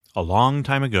A long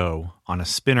time ago, on a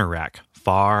spinner rack,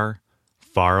 far,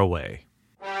 far away.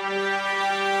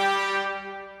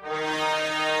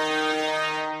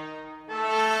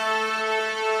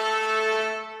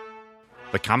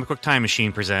 The Comic Book Time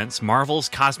Machine presents Marvel's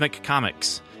Cosmic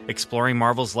Comics, exploring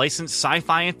Marvel's licensed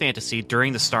sci-fi and fantasy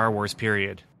during the Star Wars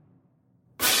period.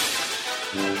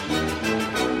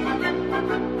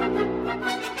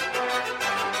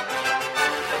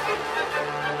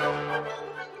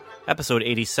 Episode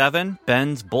 87,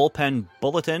 Ben's Bullpen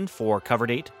Bulletin for cover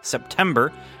date September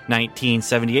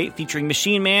 1978, featuring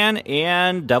Machine Man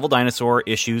and Devil Dinosaur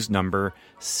issues number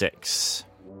 6.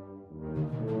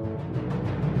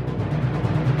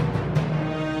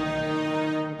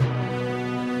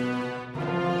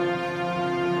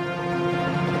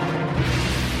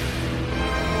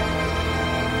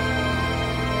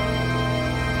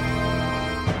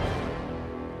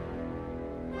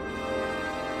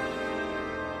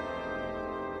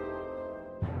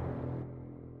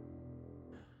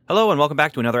 Hello and welcome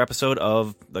back to another episode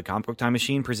of the Comic Book Time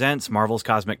Machine presents Marvel's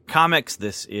Cosmic Comics.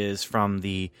 This is from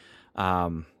the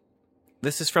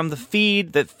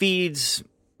feed that feeds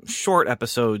short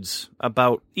episodes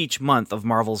about each month of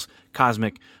Marvel's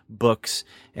cosmic books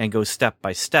and goes step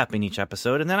by step in each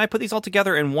episode. And then I put these all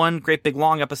together in one great big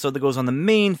long episode that goes on the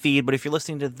main feed. But if you're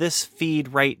listening to this feed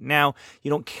right now, you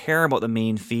don't care about the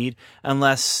main feed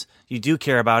unless you do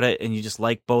care about it and you just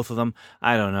like both of them.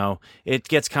 I don't know. It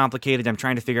gets complicated. I'm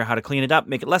trying to figure out how to clean it up,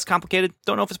 make it less complicated.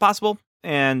 Don't know if it's possible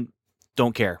and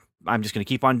don't care. I'm just going to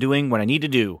keep on doing what I need to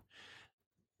do,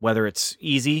 whether it's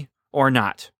easy or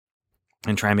not,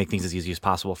 and try and make things as easy as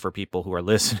possible for people who are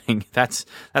listening. That's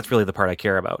really the part I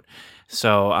care about.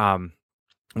 So,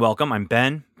 welcome. I'm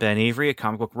Ben Avery, a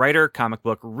comic book writer, comic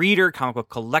book reader, comic book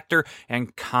collector,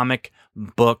 and comic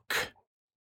book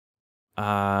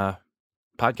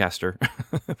podcaster,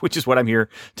 which is what I'm here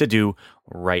to do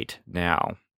right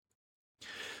now.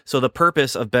 So the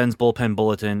purpose of Ben's Bullpen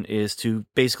Bulletin is to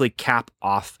basically cap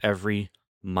off every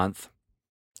month.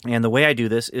 And the way I do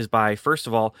this is by, first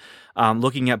of all,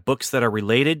 looking at books that are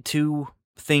related to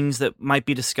things that might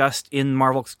be discussed in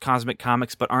Marvel's Cosmic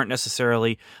Comics, but aren't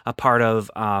necessarily a part of,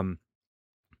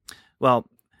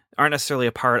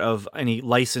 any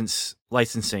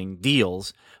licensing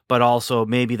deals, but also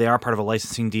maybe they are part of a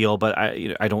licensing deal, but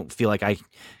I don't feel like I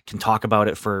can talk about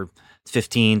it for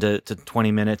 15 to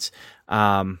 20 minutes.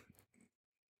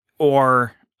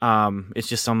 Or it's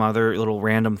just some other little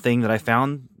random thing that I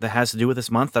found that has to do with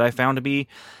this month that I found to be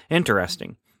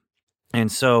interesting. And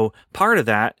so part of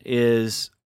that is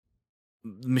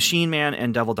Machine Man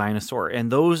and Devil Dinosaur.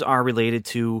 And those are related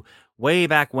to way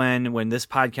back when this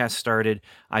podcast started.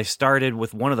 I started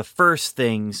with one of the first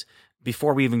things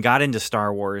before we even got into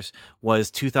Star Wars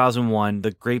was 2001, the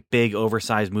great big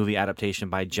oversized movie adaptation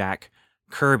by Jack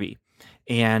Kirby.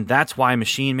 And that's why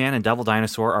Machine Man and Devil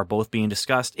Dinosaur are both being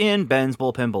discussed in Ben's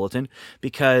Bullpen Bulletin,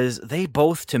 because they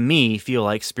both, to me, feel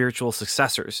like spiritual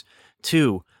successors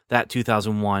to that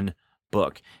 2001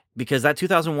 book. Because that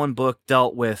 2001 book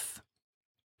dealt with,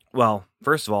 well,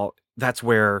 first of all, that's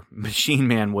where Machine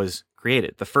Man was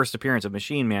created. The first appearance of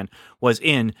Machine Man was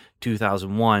in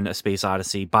 2001, A Space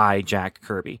Odyssey by Jack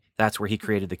Kirby. That's where he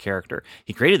created the character.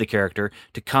 He created the character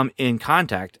to come in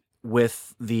contact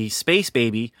with the space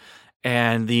baby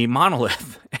and the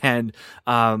monolith. And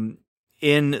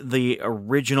in the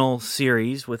original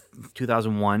series with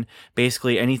 2001,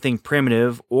 basically anything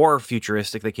primitive or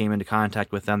futuristic that came into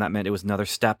contact with them, that meant it was another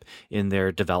step in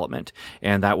their development.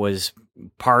 And that was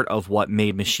part of what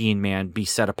made Machine Man be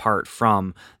set apart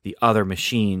from the other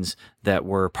machines that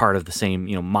were part of the same,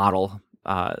 model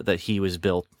that he was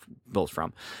built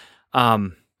from.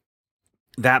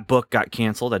 That book got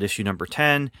canceled at issue number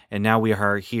 10, and now we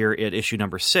are here at issue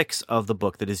number 6 of the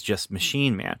book that is just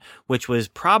Machine Man, which was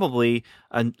probably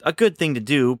a good thing to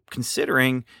do,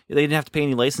 considering they didn't have to pay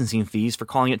any licensing fees for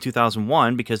calling it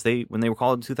 2001, because when they were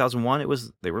called 2001,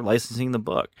 they were licensing the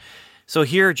book. So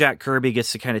here Jack Kirby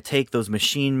gets to kind of take those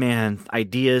Machine Man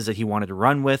ideas that he wanted to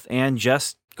run with and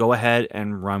just go ahead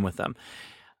and run with them.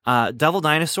 Devil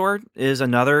Dinosaur is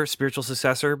another spiritual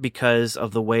successor because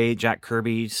of the way Jack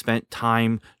Kirby spent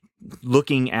time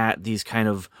looking at these kind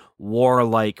of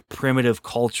warlike primitive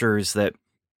cultures that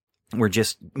were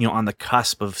just, on the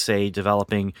cusp of, say,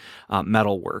 developing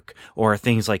metalwork or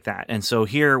things like that. And so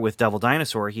here with Devil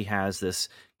Dinosaur, he has this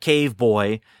cave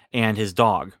boy and his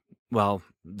dog. Well,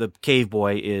 the cave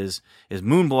boy is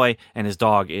Moon Boy, and his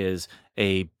dog is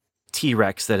a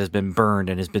T-Rex that has been burned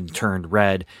and has been turned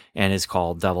red and is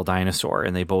called Devil Dinosaur.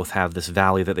 And they both have this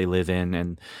valley that they live in,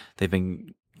 and they've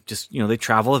been just, they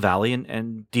travel a valley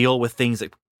and deal with things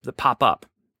that pop up.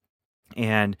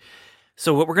 And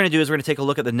So what we're going to do is we're going to take a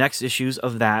look at the next issues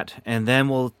of that, and then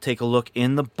we'll take a look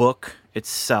in the book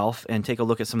itself and take a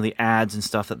look at some of the ads and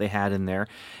stuff that they had in there.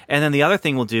 And then the other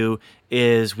thing we'll do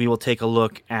is we will take a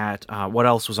look at what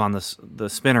else was on the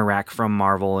spinner rack from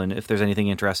Marvel, and if there's anything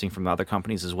interesting from other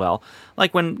companies as well.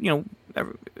 Like when,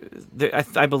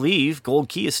 I believe Gold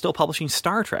Key is still publishing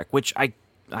Star Trek, which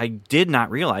I did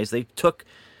not realize they took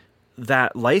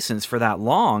that license for that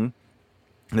long.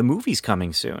 The movie's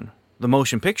coming soon. The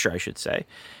motion picture, I should say.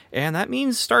 And that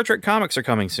means Star Trek comics are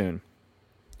coming soon.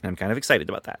 And I'm kind of excited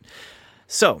about that.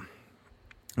 So,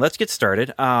 let's get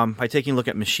started by taking a look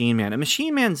at Machine Man. And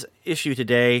Machine Man's issue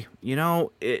today,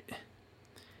 it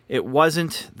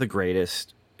wasn't the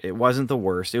greatest. It wasn't the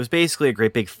worst. It was basically a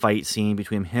great big fight scene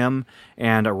between him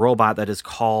and a robot that is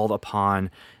called upon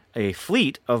a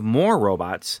fleet of more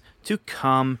robots to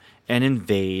come and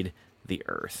invade the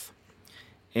Earth.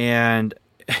 And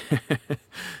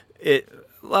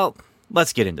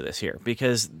let's get into this here,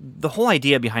 because the whole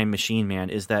idea behind Machine Man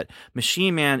is that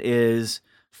Machine Man is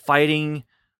fighting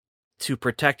to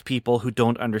protect people who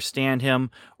don't understand him,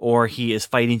 or he is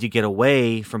fighting to get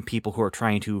away from people who are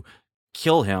trying to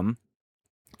kill him.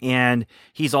 And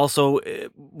he's also,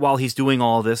 while he's doing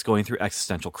all this, going through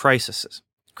existential crises.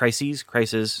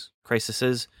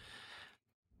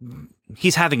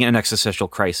 He's having an existential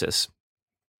crisis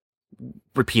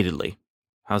repeatedly.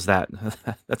 How's that?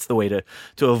 That's the way to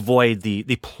avoid the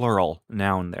plural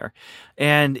noun there.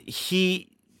 And he's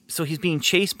being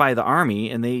chased by the army,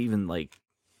 and they even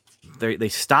they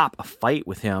stop a fight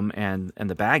with him and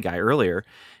the bad guy earlier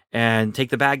and take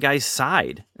the bad guy's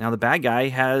side. Now the bad guy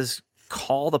has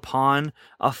called upon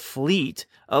a fleet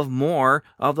of more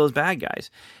of those bad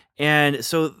guys. And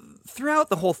so throughout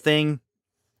the whole thing,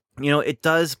 it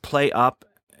does play up.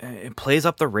 It plays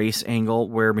up the race angle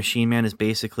where Machine Man is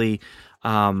basically,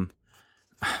 they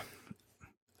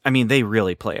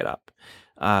really play it up.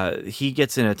 He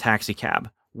gets in a taxi cab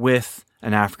with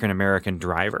an African-American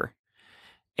driver,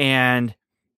 and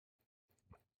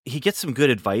he gets some good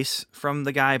advice from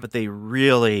the guy, but they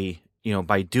really,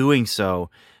 by doing so,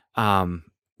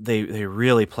 they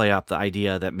really play up the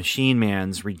idea that Machine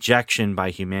Man's rejection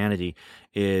by humanity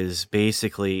is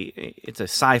basically, it's a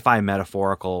sci-fi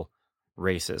metaphorical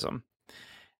racism.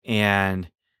 And,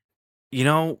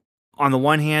 on the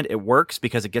one hand, it works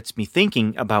because it gets me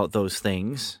thinking about those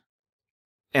things.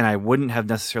 And I wouldn't have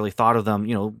necessarily thought of them,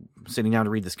 sitting down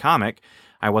to read this comic.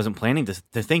 I wasn't planning to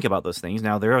think about those things.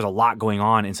 Now, there is a lot going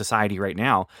on in society right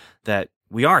now that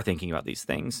we are thinking about these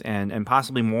things, and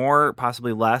possibly more,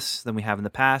 possibly less than we have in the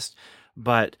past.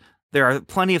 But there are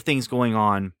plenty of things going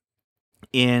on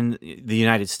in the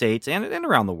United States and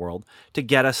around the world to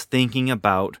get us thinking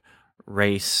about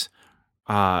race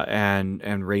and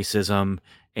racism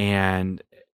and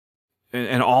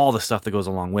all the stuff that goes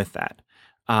along with that.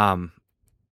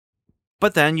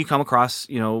 But then you come across,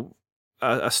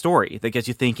 a story that gets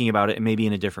you thinking about it, and maybe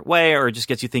in a different way, or just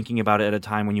gets you thinking about it at a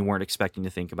time when you weren't expecting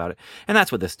to think about it. And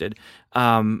that's what this did.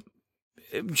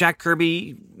 Jack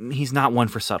Kirby, he's not one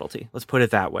for subtlety. Let's put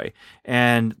it that way.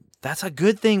 And that's a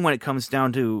good thing when it comes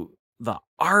down to the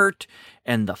art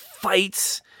and the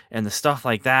fights and the stuff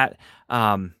like that.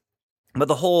 But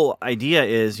the whole idea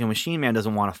is, Machine Man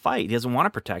doesn't want to fight. He doesn't want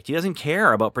to protect. He doesn't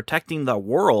care about protecting the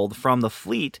world from the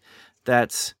fleet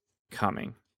that's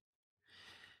coming.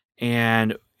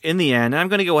 And in the end, I'm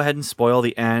going to go ahead and spoil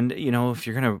the end. If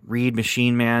you're going to read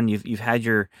Machine Man, you've had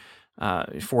your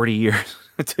 40 years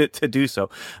to do so.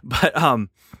 But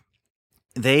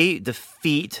they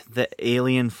defeat the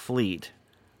alien fleet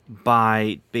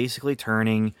by basically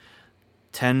turning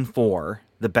 10-4,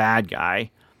 the bad guy,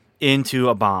 into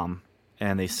a bomb.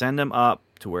 And they send him up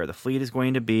to where the fleet is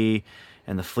going to be,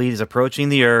 and the fleet is approaching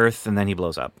the Earth, and then he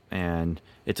blows up, and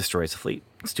it destroys the fleet.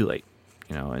 It's too late.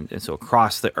 And so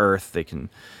across the Earth, they can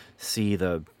see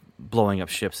the blowing up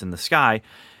ships in the sky.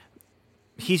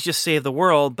 He's just saved the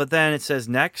world, but then it says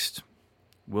next,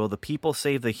 will the people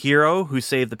save the hero who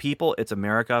saved the people? It's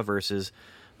America versus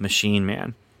Machine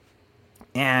Man.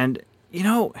 And,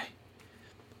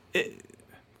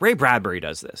 Ray Bradbury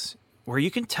does this, where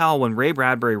you can tell when Ray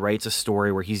Bradbury writes a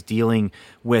story where he's dealing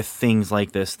with things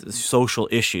like this, the social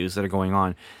issues that are going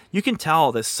on. You can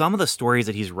tell that some of the stories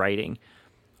that he's writing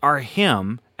are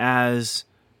him as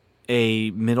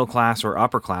a middle class or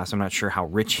upper class, I'm not sure how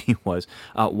rich he was,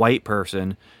 white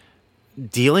person,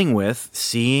 dealing with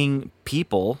seeing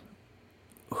people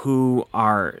who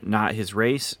are not his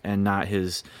race and not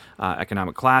his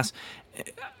economic class,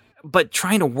 but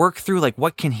trying to work through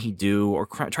what can he do, or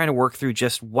trying to work through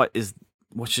just what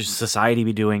should society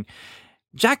be doing.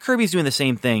 Jack Kirby's doing the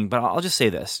same thing, but I'll just say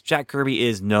this. Jack Kirby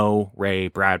is no Ray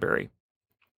Bradbury.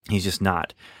 He's just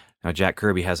not. Now, Jack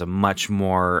Kirby has a much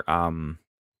more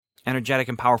energetic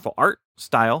and powerful art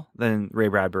style than Ray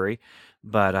Bradbury,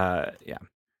 but yeah,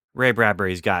 Ray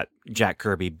Bradbury's got Jack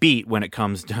Kirby beat when it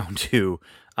comes down to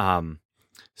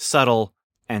subtle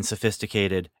and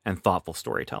sophisticated and thoughtful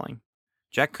storytelling.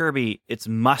 Jack Kirby, it's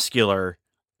muscular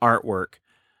artwork,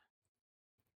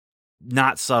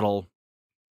 not subtle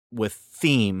with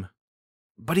theme,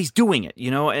 but he's doing it,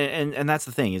 and that's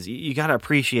the thing, is you got to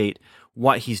appreciate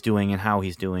what he's doing and how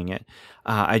he's doing it.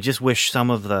 I just wish some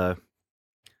of the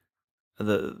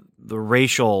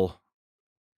racial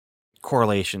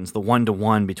correlations, the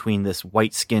one-to-one between this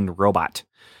white-skinned robot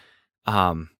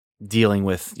dealing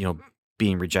with,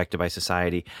 being rejected by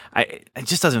society, it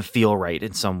just doesn't feel right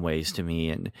in some ways to me.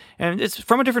 And it's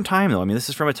from a different time, though. I mean, this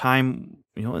is from a time,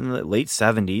 in the late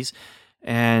 70s,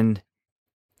 and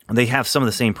they have some of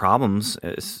the same problems,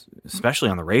 especially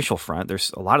on the racial front.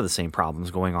 There's a lot of the same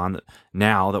problems going on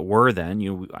now that were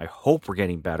then. I hope we're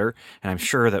getting better, and I'm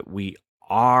sure that we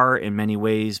are in many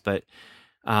ways, but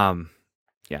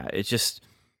yeah,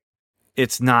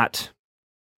 it's not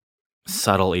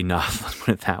subtle enough, let's put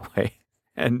it that way.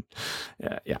 And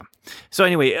yeah. So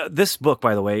anyway, this book,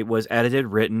 by the way, was edited,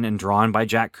 written, and drawn by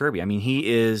Jack Kirby. I mean, he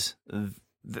is,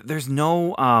 there's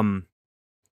no,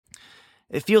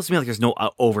 it feels to me like there's no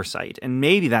oversight. And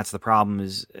maybe that's the problem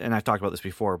is, and I've talked about this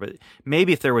before, but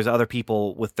maybe if there was other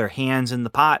people with their hands in the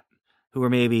pot who were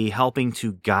maybe helping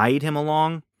to guide him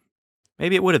along,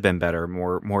 maybe it would have been better,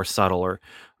 more subtle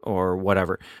or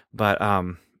whatever. But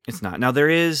it's not. Now,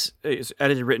 it's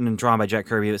edited, written, and drawn by Jack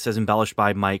Kirby. It says embellished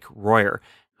by Mike Royer.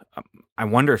 I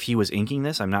wonder if he was inking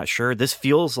this. I'm not sure. This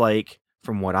feels like,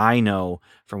 from what I know,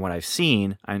 from what I've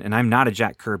seen, and I'm not a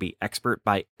Jack Kirby expert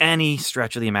by any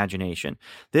stretch of the imagination.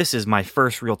 This is my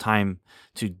first real time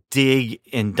to dig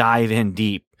and dive in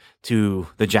deep to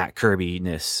the Jack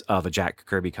Kirby-ness of a Jack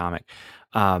Kirby comic.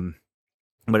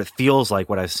 But it feels like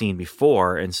what I've seen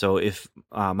before. And so if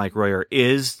Mike Royer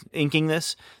is inking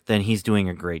this, then he's doing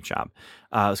a great job.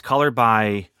 It was colored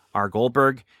by R.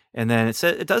 Goldberg. And then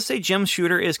it does say Jim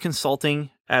Shooter is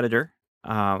consulting editor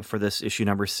for this issue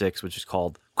number 6, which is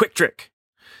called Quick Trick.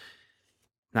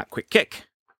 Not Quick Kick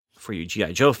for you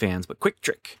G.I. Joe fans, but Quick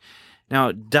Trick.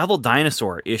 Now, Devil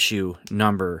Dinosaur issue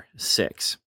number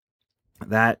 6.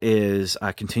 That is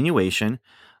a continuation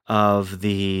of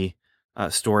the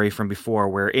story from before,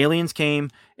 where aliens came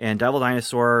and Devil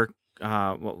Dinosaur,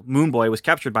 Moon Boy was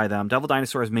captured by them. Devil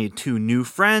Dinosaur has made 2 new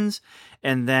friends,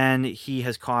 and then he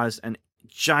has caused a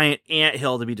giant ant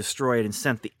hill to be destroyed and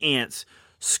sent the ants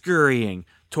scurrying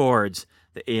towards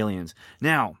the aliens.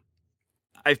 Now,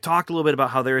 I've talked a little bit about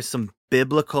how there is some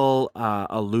biblical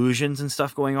allusions and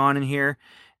stuff going on in here,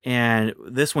 and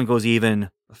this one goes even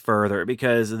further,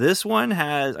 because this one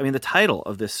has, the title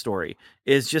of this story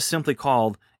is just simply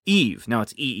called Eve. Now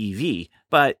it's EEV,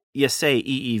 but you say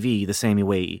EEV the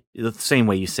same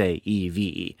way you say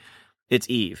EVE. It's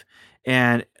Eve.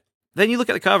 And then you look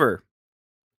at the cover,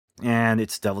 and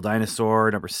it's Devil Dinosaur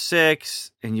number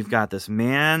 6, and you've got this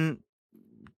man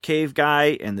cave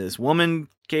guy and this woman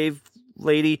cave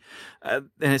lady, and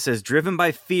it says, driven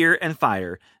by fear and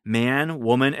fire, man,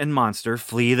 woman, and monster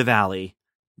flee the valley,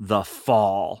 the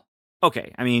fall.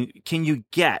 Okay, can you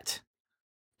get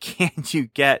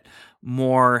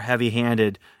more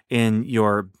heavy-handed in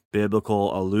your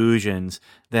biblical allusions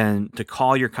than to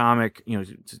call your comic,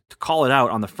 to call it out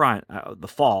on the front, the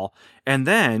fall, and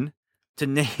then to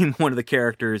name one of the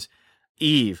characters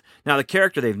Eve. Now, the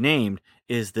character they've named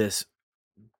is this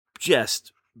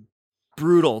just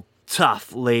brutal,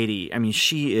 tough lady.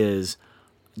 she is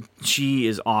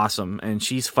awesome, and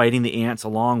she's fighting the ants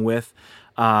along with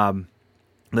the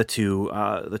two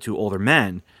older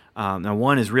men. Now,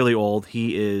 one is really old.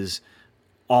 He is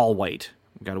all white.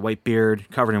 We've got a white beard,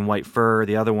 covered in white fur.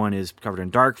 The other one is covered in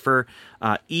dark fur.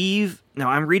 Eve, now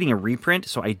I'm reading a reprint,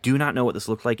 so I do not know what this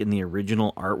looked like in the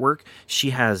original artwork.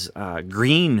 She has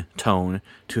green tone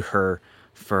to her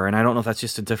fur, and I don't know if that's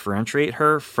just to differentiate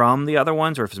her from the other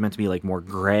ones, or if it's meant to be like more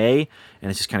gray, and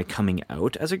it's just kind of coming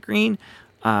out as a green.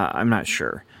 I'm not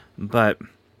sure, but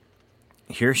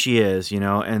here she is,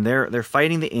 and they're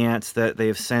fighting the ants that they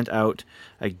have sent out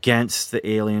against the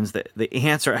aliens. The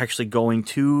ants are actually going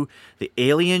to the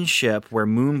alien ship where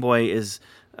Moon Boy is.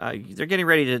 They're getting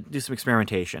ready to do some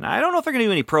experimentation. I don't know if they're going to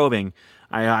do any probing.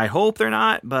 I hope they're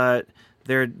not, but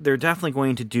they're definitely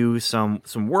going to do some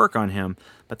work on him.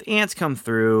 But the ants come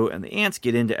through, and the ants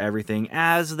get into everything,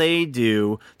 as they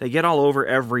do. They get all over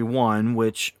everyone,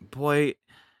 which, boy,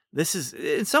 this is,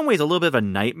 in some ways, a little bit of a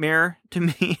nightmare to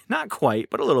me. Not quite,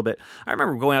 but a little bit. I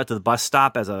remember going out to the bus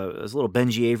stop as a little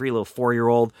Benji Avery, little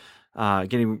 4-year-old,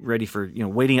 getting ready for,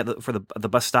 waiting at the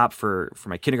bus stop for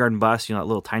my kindergarten bus, that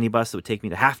little tiny bus that would take me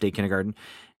to half day kindergarten.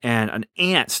 And an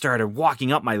ant started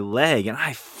walking up my leg, and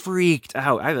I freaked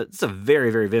out. It's a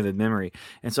very, very vivid memory.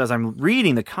 And so as I'm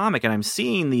reading the comic and I'm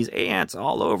seeing these ants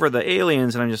all over the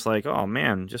aliens, and I'm just like, oh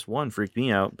man, just one freaked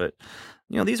me out. But,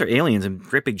 these are aliens and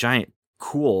great big giant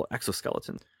cool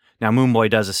exoskeletons. Now, Moon Boy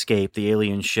does escape. The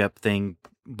alien ship thing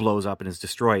blows up and is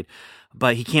destroyed,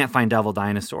 but he can't find Devil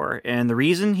Dinosaur. And the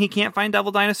reason he can't find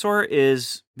Devil Dinosaur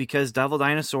is because Devil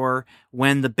Dinosaur,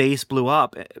 when the base blew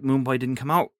up, Moon Boy didn't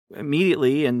come out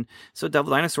immediately, and so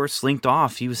Devil Dinosaur slinked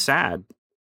off. He was sad.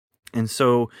 And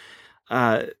so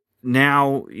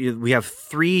now we have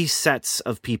 3 sets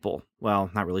of people.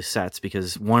 Well, not really sets,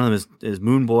 because one of them is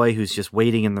Moon Boy, who's just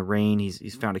waiting in the rain.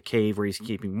 He's found a cave where he's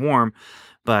keeping warm.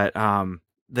 But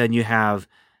then you have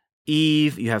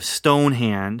Eve, you have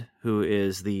Stonehand, who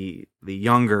is the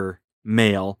younger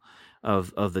male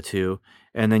of the two,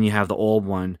 and then you have the old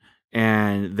one,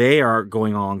 and they are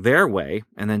going along their way,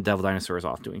 and then Devil Dinosaur is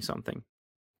off doing something.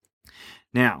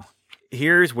 Now,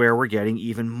 here's where we're getting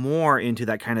even more into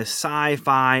that kind of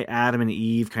sci-fi Adam and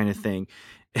Eve kind of thing.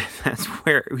 That's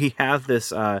where we have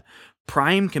this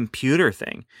prime computer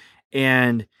thing,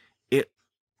 and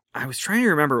I was trying to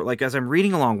remember, like, as I'm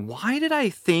reading along, why did I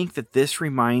think that this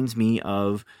reminds me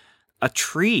of a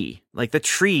tree, like the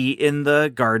tree in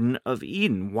the Garden of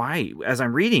Eden? Why? As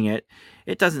I'm reading it,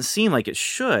 it doesn't seem like it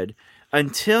should,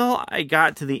 until I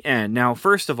got to the end. Now,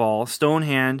 first of all,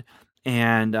 Stonehand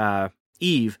and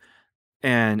Eve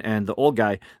and the old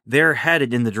guy, they're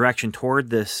headed in the direction toward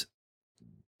this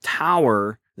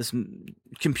tower, this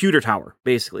computer tower,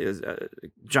 basically, a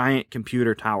giant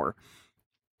computer tower.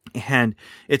 And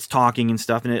it's talking and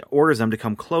stuff, and it orders them to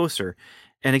come closer.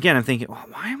 And again, I'm thinking,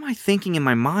 why am I thinking in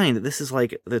my mind that this is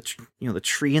like the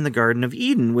tree in the Garden of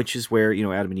Eden, which is where,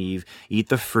 Adam and Eve eat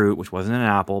the fruit, which wasn't an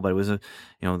apple, but it was the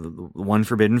one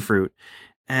forbidden fruit.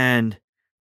 And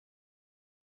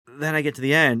then I get to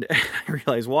the end, and I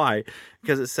realize why,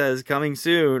 because it says coming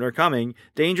soon, or coming,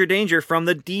 danger, danger from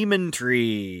the demon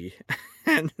tree.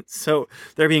 And so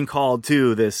they're being called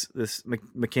to this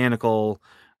mechanical,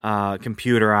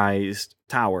 computerized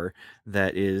tower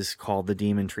that is called the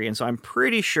Demon Tree. And so I'm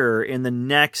pretty sure in the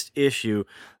next issue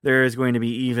there is going to be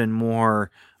even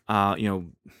more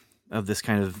of this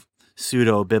kind of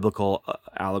pseudo-biblical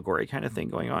allegory kind of thing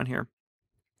going on here.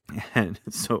 And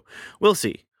so we'll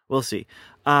see.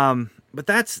 But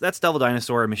that's Devil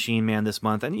Dinosaur and Machine Man this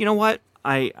month. And you know what?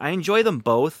 I enjoy them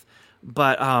both,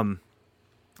 but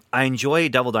I enjoy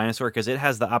Devil Dinosaur because it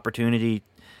has the opportunity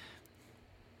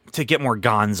to get more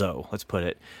gonzo, let's put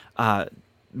it.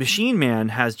 Machine Man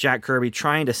has Jack Kirby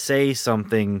trying to say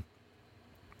something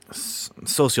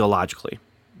sociologically,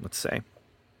 let's say.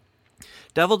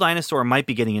 Devil Dinosaur might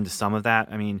be getting into some of that.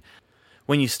 I mean,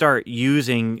 when you start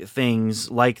using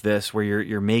things like this, where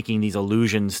you're making these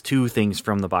allusions to things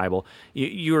from the Bible,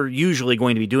 you're usually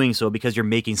going to be doing so because you're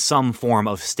making some form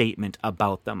of statement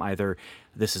about them. Either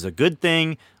this is a good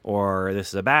thing, or this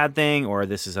is a bad thing, or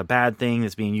this is a bad thing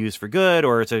that's being used for good,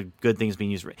 or it's a good thing that's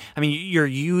being used for... I mean, you're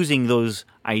using those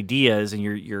ideas and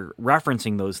you're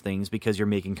referencing those things because you're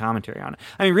making commentary on it.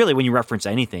 I mean, really, when you reference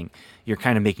anything, you're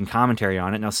kind of making commentary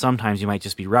on it. Now, sometimes you might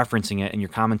just be referencing it, and your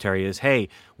commentary is, hey,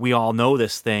 we all know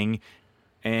this thing,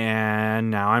 and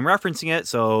now I'm referencing it,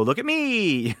 so look at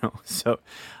me! So,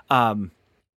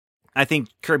 I think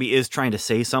Kirby is trying to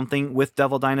say something with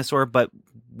Devil Dinosaur, but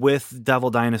with Devil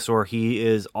Dinosaur, he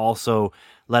is also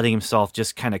letting himself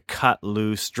just kind of cut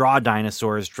loose, draw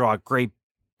dinosaurs, draw great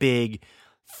big,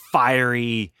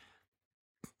 fiery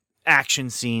action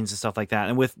scenes and stuff like that.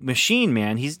 And with Machine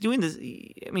Man, he's doing this.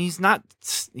 I mean,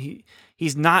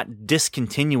 he's not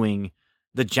discontinuing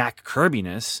the Jack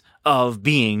Kirby-ness of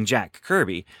being Jack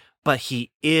Kirby, but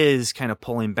he is kind of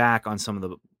pulling back on some of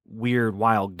the weird,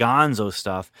 wild gonzo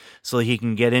stuff so that he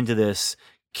can get into this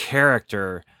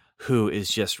character who is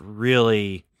just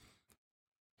really,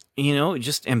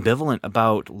 just ambivalent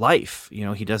about life.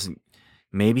 He doesn't,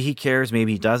 maybe he cares,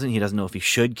 maybe he doesn't know if he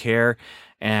should care,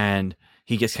 and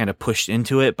he gets kind of pushed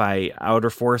into it by outer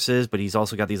forces, but he's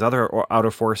also got these other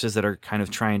outer forces that are kind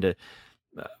of trying to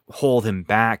hold him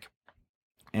back.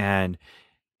 And,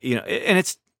 and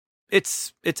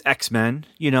it's X-Men,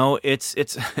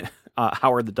 it's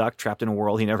Howard the Duck trapped in a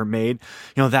world he never made,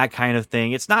 that kind of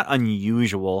thing. It's not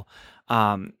unusual.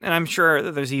 And I'm sure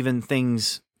that there's even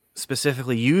things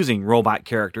specifically using robot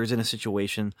characters in a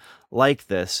situation like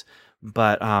this.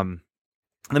 But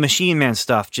the Machine Man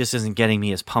stuff just isn't getting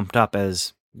me as pumped up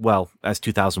as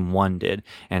 2001 did,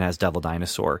 and as Devil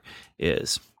Dinosaur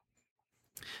is.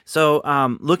 So,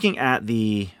 looking at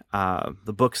the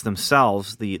books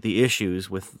themselves, the issues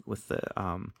with the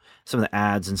some of the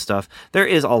ads and stuff, there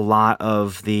is a lot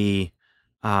of the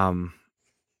I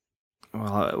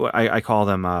call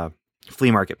them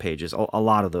flea market pages. A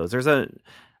lot of those. There's a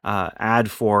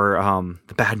ad for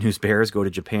the Bad News Bears go to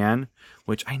Japan,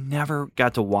 which I never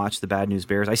got to watch. The Bad News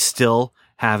Bears. I still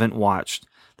haven't watched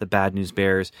the Bad News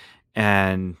Bears,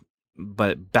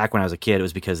 but back when I was a kid, it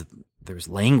was because there was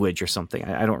language or something.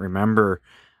 I don't remember.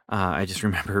 I just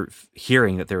remember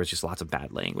hearing that there was just lots of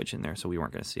bad language in there, so we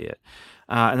weren't going to see it.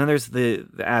 And then there's the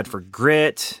ad for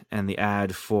Grit and the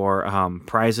ad for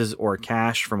prizes or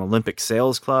cash from Olympic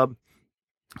Sales Club.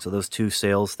 So those two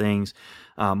sales things.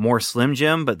 More Slim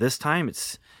Jim, but this time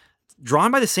it's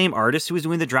drawn by the same artist who was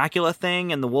doing the Dracula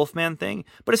thing and the Wolfman thing,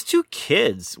 but it's two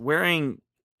kids wearing,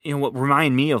 what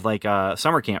remind me of like a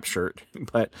summer camp shirt,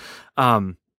 but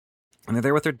and they're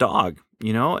there with their dog,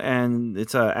 and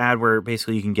it's an ad where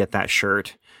basically you can get that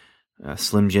shirt,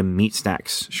 Slim Jim Meat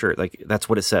Snacks shirt. Like that's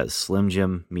what it says, Slim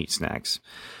Jim Meat Snacks.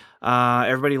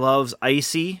 Everybody loves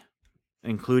Icy,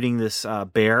 including this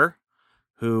bear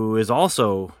who is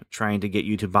also trying to get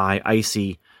you to buy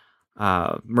Icy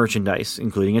merchandise,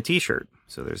 including a t-shirt.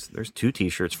 So there's 2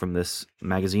 t-shirts from this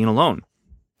magazine alone.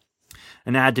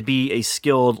 An ad to be a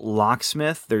skilled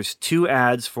locksmith. There's 2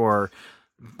 ads for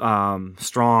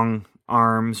strong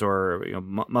arms or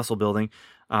muscle building.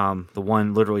 The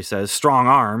one literally says strong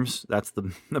arms. That's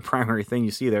the primary thing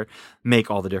you see there. Make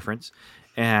all the difference.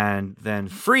 And then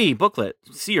free booklet.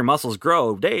 See your muscles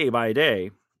grow day by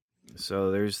day.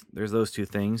 So there's those 2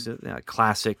 things.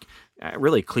 Classic,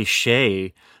 really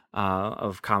cliche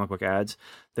of comic book ads.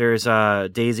 There's a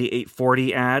Daisy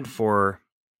 840 ad for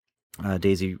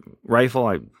Daisy rifle,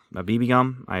 a BB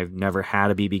gun. I've never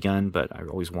had a BB gun, but I've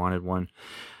always wanted one.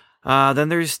 Then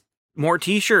there's more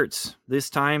t-shirts. This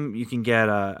time you can get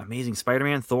Amazing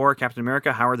Spider-Man, Thor, Captain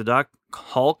America, Howard the Duck,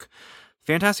 Hulk,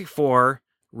 Fantastic Four,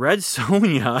 Red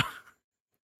Sonja,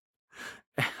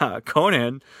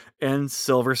 Conan, and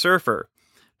Silver Surfer.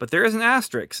 But there is an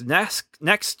asterisk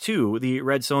next to the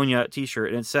Red Sonja t-shirt,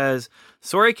 and it says,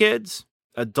 "Sorry kids,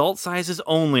 adult sizes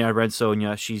only on Red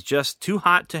Sonja. She's just too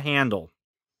hot to handle."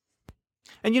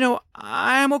 And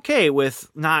I'm okay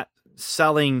with not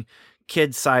selling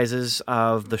kid sizes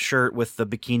of the shirt with the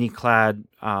bikini clad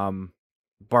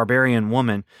barbarian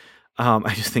woman.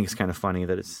 I just think it's kind of funny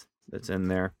that it's in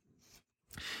there.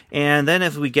 And then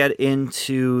if we get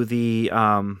into the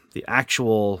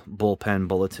actual bullpen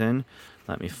bulletin,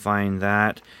 let me find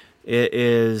that.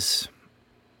 It's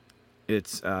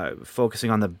focusing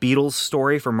on the Beatles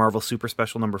story for Marvel Super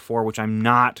Special number 4, which I'm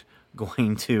not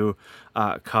going to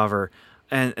cover.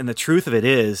 And the truth of it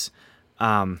is,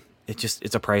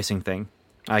 it's a pricing thing.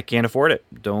 I can't afford it.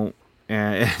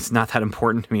 It's not that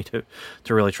important to me to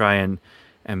really try and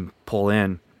pull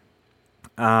in.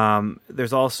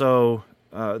 There's also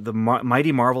the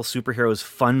Mighty Marvel Superheroes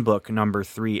Fun Book number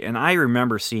 3, and I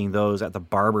remember seeing those at the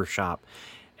barber shop,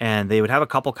 and they would have a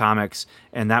couple comics,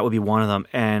 and that would be one of them,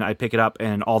 and I'd pick it up,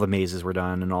 and all the mazes were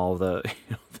done, and all the,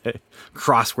 the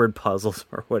crossword puzzles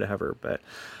or whatever, but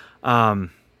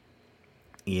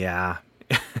yeah.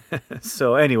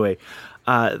 So anyway,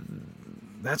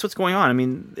 that's what's going on. I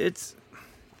mean, there's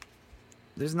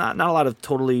not a lot of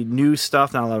totally new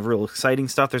stuff, not a lot of real exciting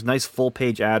stuff. There's a nice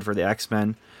full-page ad for the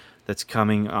X-Men that's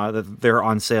coming. They're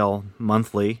on sale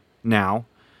monthly now,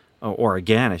 or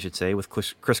again, I should say, with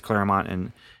Chris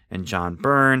Claremont and John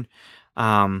Byrne.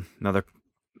 Another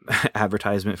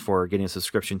advertisement for getting a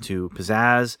subscription to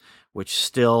Pizzazz, which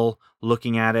still,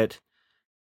 looking at it,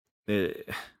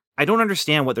 I don't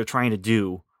understand what they're trying to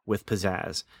do with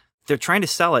Pizzazz. They're trying to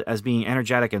sell it as being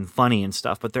energetic and funny and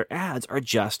stuff, but their ads are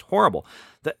just horrible.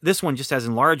 This one just has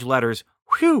in large letters,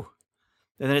 "Whew."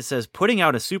 And then it says, "Putting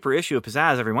out a super issue of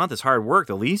Pizzazz every month is hard work.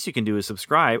 The least you can do is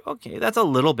subscribe." Okay, that's a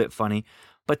little bit funny.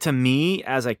 But to me,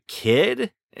 as a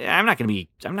kid, I'm not going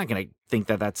to think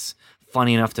that that's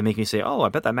funny enough to make me say, "Oh, I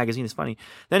bet that magazine is funny."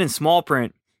 Then in small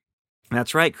print,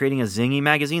 that's right, creating a zingy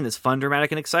magazine that's fun,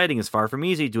 dramatic, and exciting is far from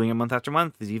easy. Doing it month after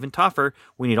month is even tougher.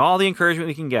 We need all the encouragement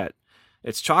we can get.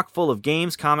 It's chock full of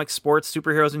games, comics, sports,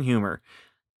 superheroes, and humor.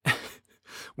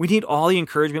 We need all the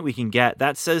encouragement we can get.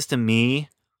 That says to me,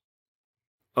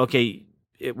 okay,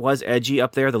 it was edgy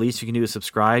up there. The least you can do is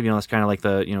subscribe. That's kind of like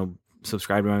the,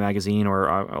 subscribe to my magazine or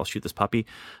I'll shoot this puppy.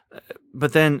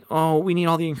 But then, we need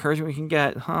all the encouragement we can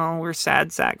get. Oh, we're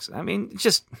sad sacks. I mean,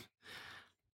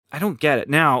 I don't get it.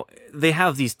 Now, they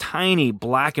have these tiny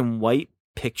black and white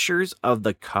pictures of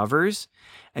the covers,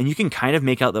 and you can kind of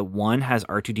make out that one has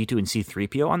R2-D2 and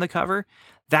C-3PO on the cover.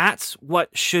 That's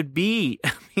what should be.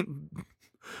 I mean,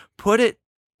 put it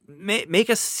make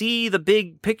us see the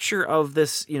big picture of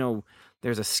this.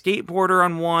 There's a skateboarder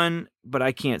on one, but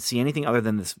I can't see anything other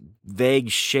than this vague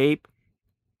shape.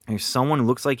 There's someone who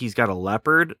looks like he's got a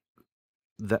leopard.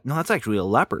 No, that's actually a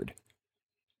leopard.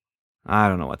 I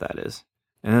don't know what that is.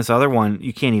 And this other one,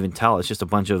 you can't even tell. It's just a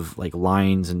bunch of like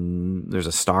lines, and there's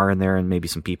a star in there and maybe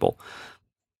some people.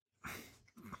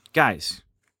 Guys,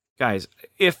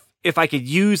 if I could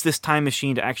use this time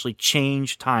machine to actually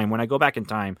change time, when I go back in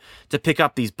time to pick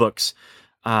up these books,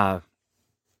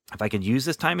 if I could use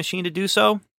this time machine to do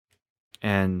so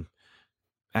and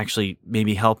actually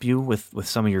maybe help you with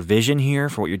some of your vision here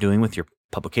for what you're doing with your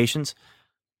publications,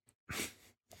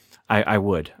 I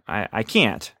would. I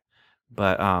can't,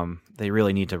 but they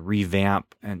really need to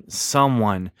revamp, and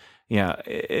someone,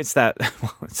 it's that,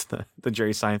 it's the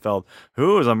Jerry Seinfeld,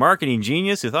 who is a marketing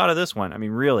genius who thought of this one. I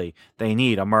mean, really, they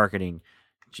need a marketing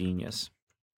genius.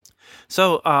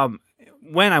 So,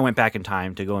 when I went back in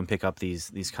time to go and pick up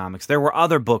these comics, there were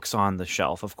other books on the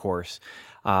shelf, of course,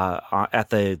 at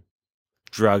the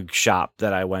drug shop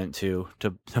that I went to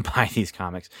buy these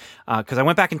comics. Because I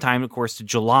went back in time, of course, to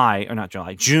June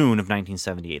of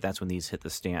 1978. That's when these hit the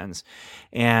stands.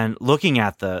 And looking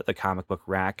at the comic book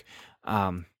rack,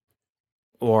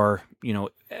 or,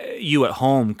 you at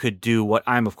home could do what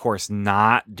I'm, of course,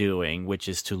 not doing, which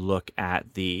is to look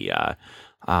at the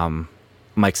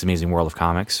Mike's Amazing World of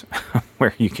Comics,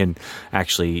 where you can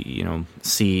actually,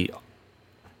 see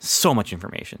so much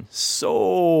information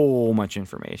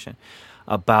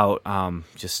about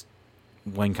just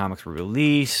when comics were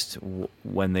released,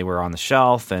 when they were on the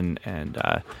shelf, and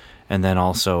then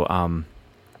also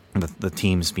the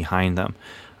teams behind them.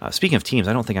 Speaking of teams,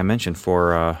 I don't think I mentioned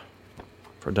for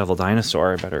Devil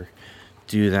Dinosaur. I better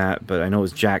do that, but I know it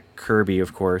was Jack Kirby,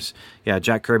 of course. Yeah,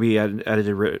 Jack Kirby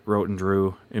edited, wrote, and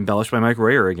drew, embellished by Mike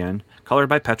Royer again, colored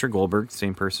by Petra Goldberg,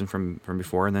 same person from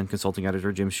before, and then consulting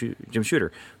editor Jim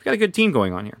Shooter. We've got a good team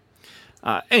going on here.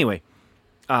 Anyway,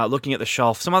 looking at the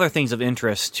shelf, some other things of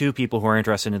interest to people who are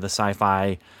interested in the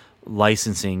sci-fi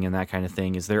licensing and that kind of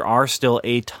thing is there are still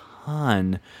a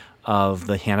ton of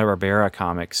the Hanna-Barbera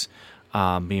comics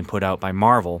being put out by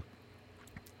Marvel.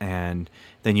 And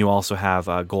then you also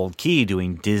have Gold Key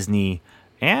doing Disney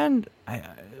and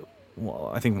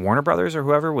I think Warner Brothers or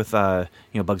whoever with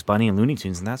Bugs Bunny and Looney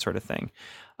Tunes and that sort of thing.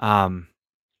 And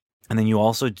then you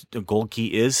also, Gold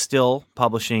Key is still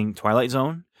publishing Twilight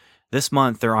Zone. This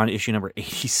month they're on issue number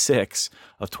 86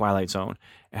 of Twilight Zone,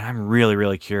 and I'm really,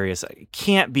 really curious. It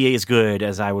can't be as good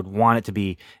as I would want it to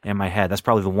be in my head. That's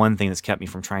probably the one thing that's kept me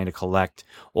from trying to collect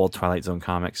old Twilight Zone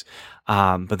comics.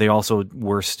 But they also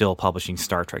were still publishing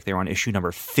Star Trek. They were on issue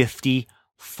number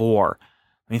 54.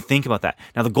 I mean, think about that.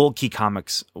 Now, the Gold Key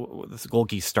comics, the Gold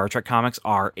Key Star Trek comics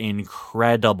are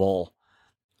incredible.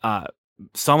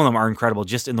 Some of them are incredible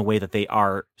just in the way that they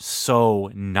are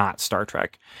so not Star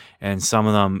Trek. And some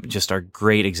of them just are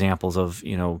great examples of,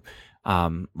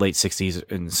 late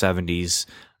 60s and 70s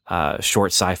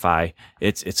short sci-fi.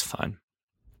 It's fun.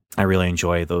 I really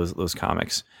enjoy those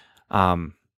comics.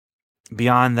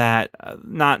 Beyond that,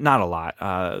 not a lot.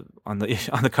 On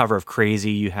the cover of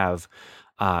Crazy, you have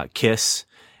Kiss,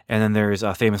 and then there's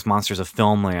Famous Monsters of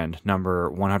Filmland number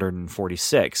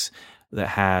 146 that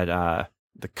had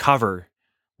the cover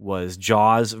was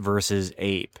Jaws versus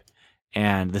Ape,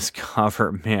 and this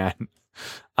cover, man,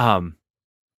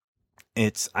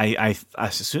 it's I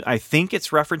think it's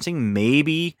referencing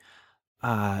maybe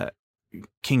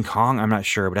King Kong. I'm not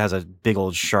sure, but it has a big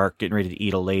old shark getting ready to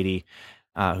eat a lady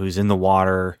who's in the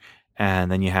water,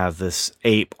 and then you have this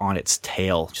ape on its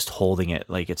tail just holding it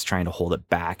like it's trying to hold it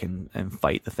back and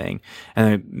fight the thing. And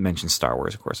I mentioned Star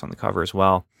Wars, of course, on the cover as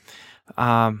well.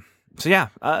 So yeah,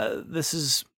 this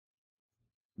is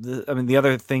the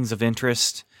other things of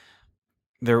interest.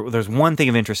 There's one thing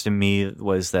of interest in me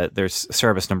was that there's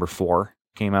Cerebus number 4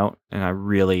 came out, and I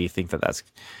really think that's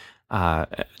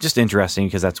just interesting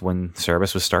because that's when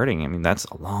Cerebus was starting. I mean, that's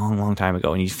a long, long time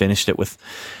ago, and he finished it with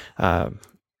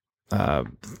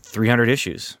 300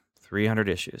 issues. 300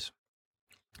 issues.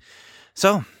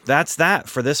 So that's that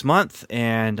for this month,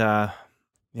 and I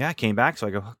came back, so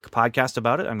I go podcast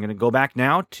about it. I'm going to go back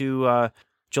now to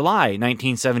July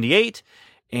 1978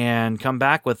 and come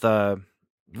back with a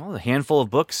handful of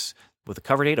books with a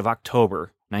cover date of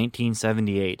October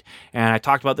 1978. And I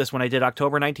talked about this when I did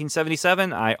October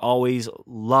 1977. I always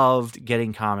loved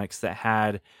getting comics that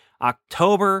had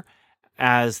October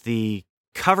as the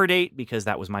cover date because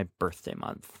that was my birthday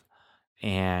month.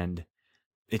 And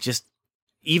it just,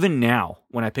 even now,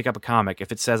 when I pick up a comic,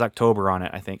 if it says October on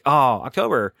it, I think, oh,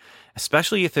 October.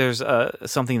 Especially if there's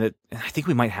something that, I think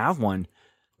we might have one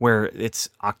where it's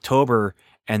October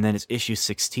and then it's issue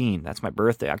 16. That's my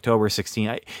birthday, October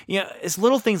 16. It's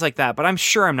little things like that, but I'm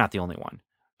sure I'm not the only one.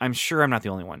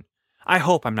 I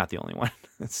hope I'm not the only one.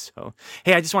 So,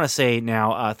 hey, I just want to say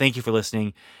now, thank you for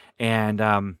listening, and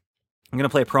I'm going to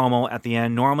play a promo at the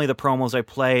end. Normally, the promos I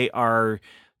play are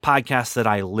podcasts that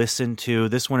I listen to.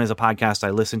 This one is a podcast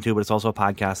I listen to, but it's also a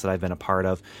podcast that I've been a part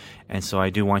of. And so I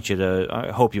do want you to,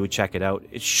 I hope you would check it out.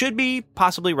 It should be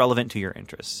possibly relevant to your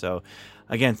interests. So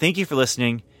again, thank you for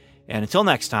listening. And until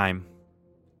next time,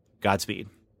 Godspeed.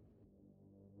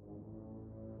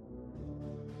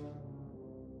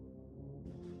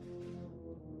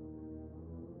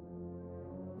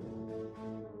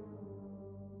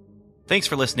 Thanks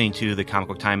for listening to the Comic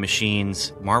Book Time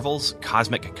Machine's Marvel's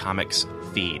Cosmic Comics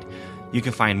feed. You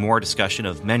can find more discussion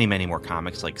of many, many more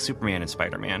comics like Superman and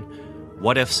Spider-Man,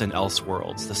 What Ifs and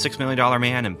Elseworlds, The $6 Million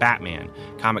Man and Batman,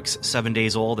 comics 7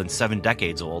 days old and 7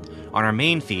 decades old, on our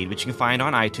main feed, which you can find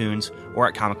on iTunes or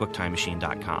at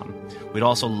comicbooktimemachine.com. We'd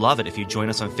also love it if you join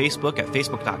us on Facebook at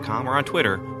facebook.com or on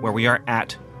Twitter, where we are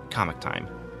at Comic Time.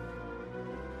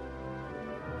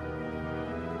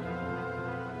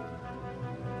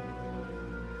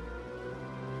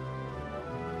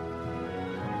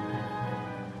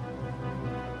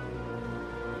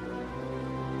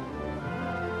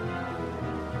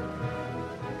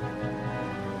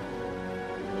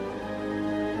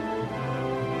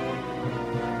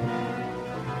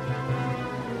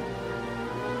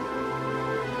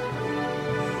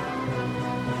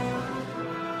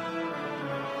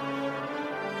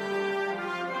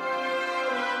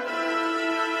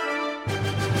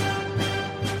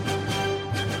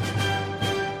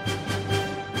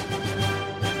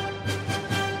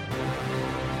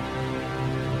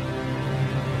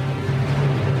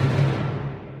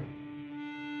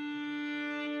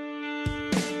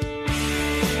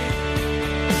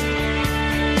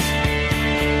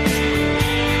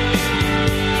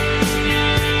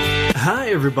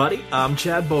 Hi everybody, I'm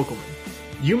Chad Bokelman.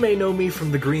 You may know me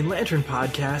from the Green Lantern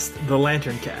podcast, The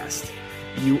Lantern Cast.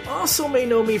 You also may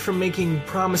know me from making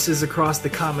promises across the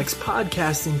comics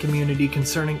podcasting community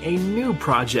concerning a new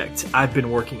project I've been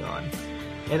working on.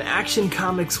 An Action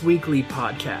Comics Weekly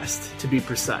podcast, to be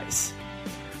precise.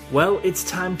 Well, it's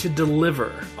time to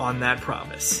deliver on that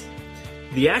promise.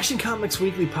 The Action Comics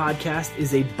Weekly podcast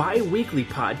is a bi-weekly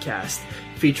podcast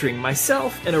featuring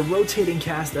myself and a rotating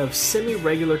cast of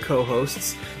semi-regular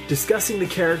co-hosts discussing the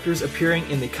characters appearing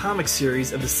in the comic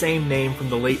series of the same name from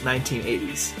the late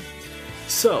 1980s.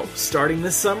 So, starting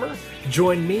this summer,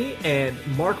 join me and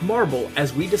Mark Marble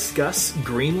as we discuss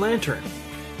Green Lantern.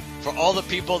 For all the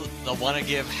people that want to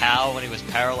give Hal, when he was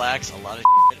Parallax, a lot of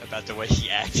shit about the way he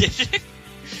acted.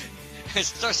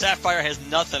 Star Sapphire has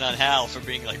nothing on Hal for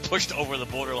being pushed over the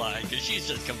borderline, because she's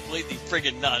just completely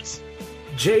friggin' nuts.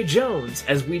 Jay Jones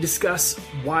as we discuss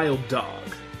Wild Dog.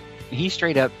 He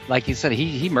straight up, like you said,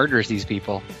 he murders these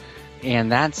people, and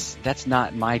that's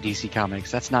not my DC Comics.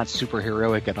 That's not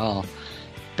superheroic at all.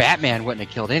 Batman wouldn't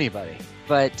have killed anybody.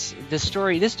 But this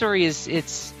story is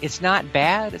it's not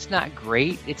bad. It's not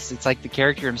great. It's like the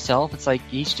character himself. It's like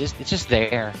it's just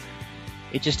there.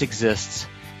 It just exists.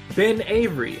 Ben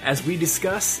Avery as we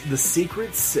discuss The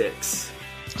Secret Six.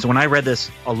 So when I read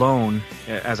this alone,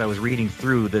 as I was reading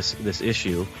through this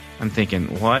issue, I'm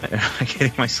thinking, what am I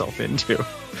getting myself into?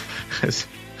 Because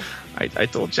I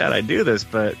told Chad I'd do this,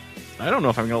 but I don't know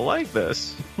if I'm going to like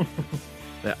this.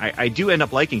 I do end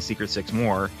up liking Secret Six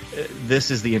more.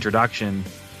 This is the introduction,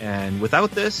 and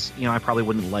without this, I probably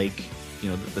wouldn't like,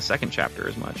 the second chapter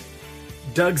as much.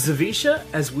 Doug Zawisza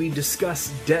as we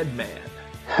discuss Dead Man.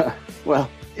 Well,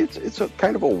 it's a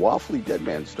kind of a waffly Dead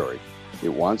Man story.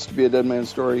 It wants to be a Dead Man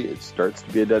story. It starts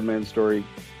to be a Dead Man story.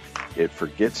 It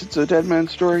forgets it's a Dead Man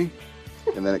story.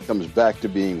 And then it comes back to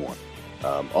being one.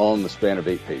 All in the span of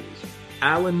 8 pages.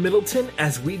 Alan Middleton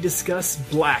as we discuss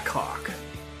Blackhawk.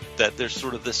 That there's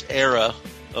sort of this era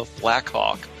of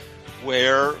Blackhawk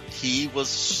where he was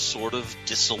sort of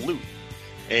dissolute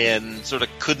and sort of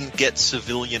couldn't get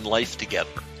civilian life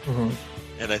together. Mm-hmm.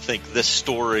 And I think this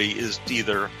story is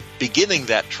either beginning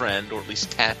that trend or at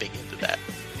least tapping into that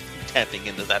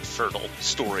fertile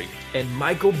story. And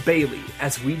Michael Bailey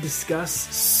as we discuss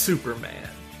Superman.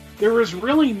 There is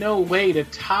really no way to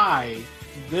tie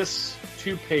this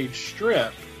 2-page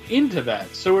strip into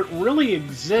that. So it really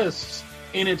exists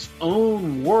in its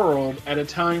own world at a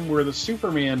time where the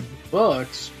Superman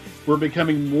books were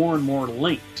becoming more and more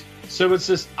linked. So it's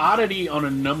this oddity on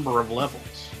a number of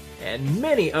levels. And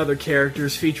many other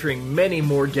characters featuring many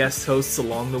more guest hosts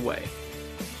along the way.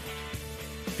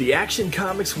 The Action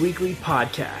Comics Weekly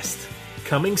podcast.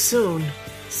 Coming soon,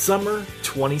 summer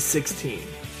 2016.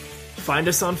 Find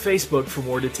us on Facebook for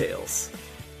more details.